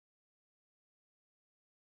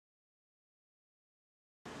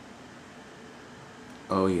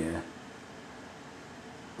Oh yeah.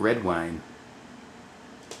 Red wine.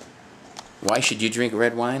 Why should you drink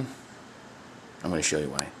red wine? I'm going to show you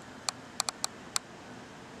why.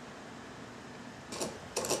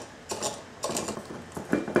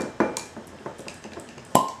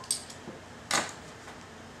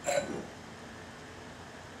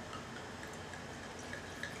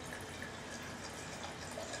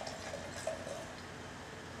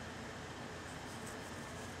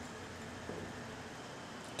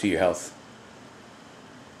 To your health.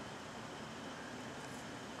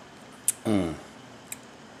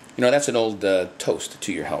 You know, that's an old toast,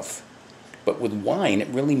 to your health. But with wine, it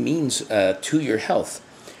really means to your health.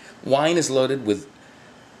 Wine is loaded with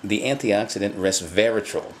the antioxidant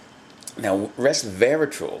resveratrol. Now,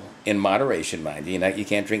 resveratrol, in moderation, mind you, you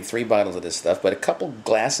can't drink 3 bottles of this stuff, but a couple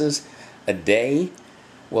glasses a day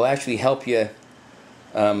will actually help you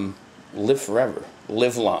live forever,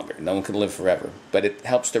 live longer. No one can live forever, but it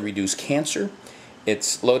helps to reduce cancer.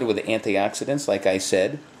 It's loaded with antioxidants, like I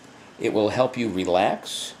said. It will help you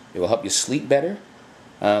relax. It will help you sleep better.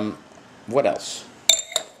 What else?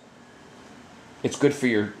 It's good for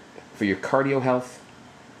your cardio health.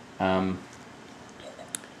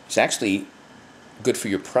 It's actually good for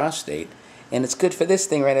your prostate, and it's good for this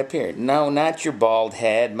thing right up here. No, not your bald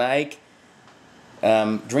head, Mike.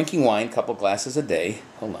 Drinking wine, couple glasses a day.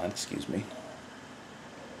 Hold on, excuse me.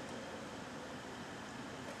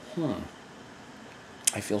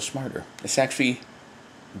 I feel smarter. It's actually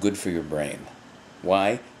good for your brain.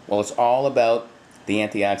 Why? Well, it's all about the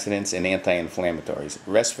antioxidants and anti-inflammatories.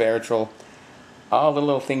 Resveratrol, all the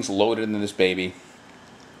little things loaded in this baby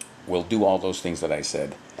will do all those things that I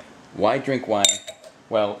said. Why drink wine?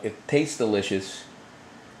 Well, it tastes delicious.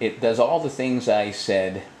 It does all the things I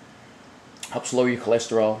said. Helps lower your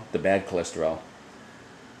cholesterol, the bad cholesterol.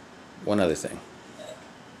 One other thing.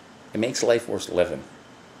 It makes life worth living.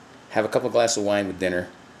 Have a couple of glasses of wine with dinner.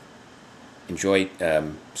 Enjoy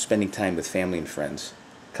spending time with family and friends.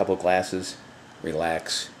 A couple of glasses,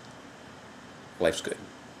 relax. Life's good.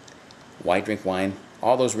 Why drink wine?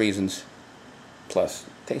 All those reasons. Plus,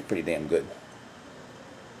 it tastes pretty damn good.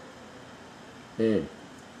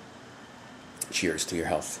 Cheers to your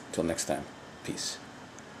health. Till next time. Peace.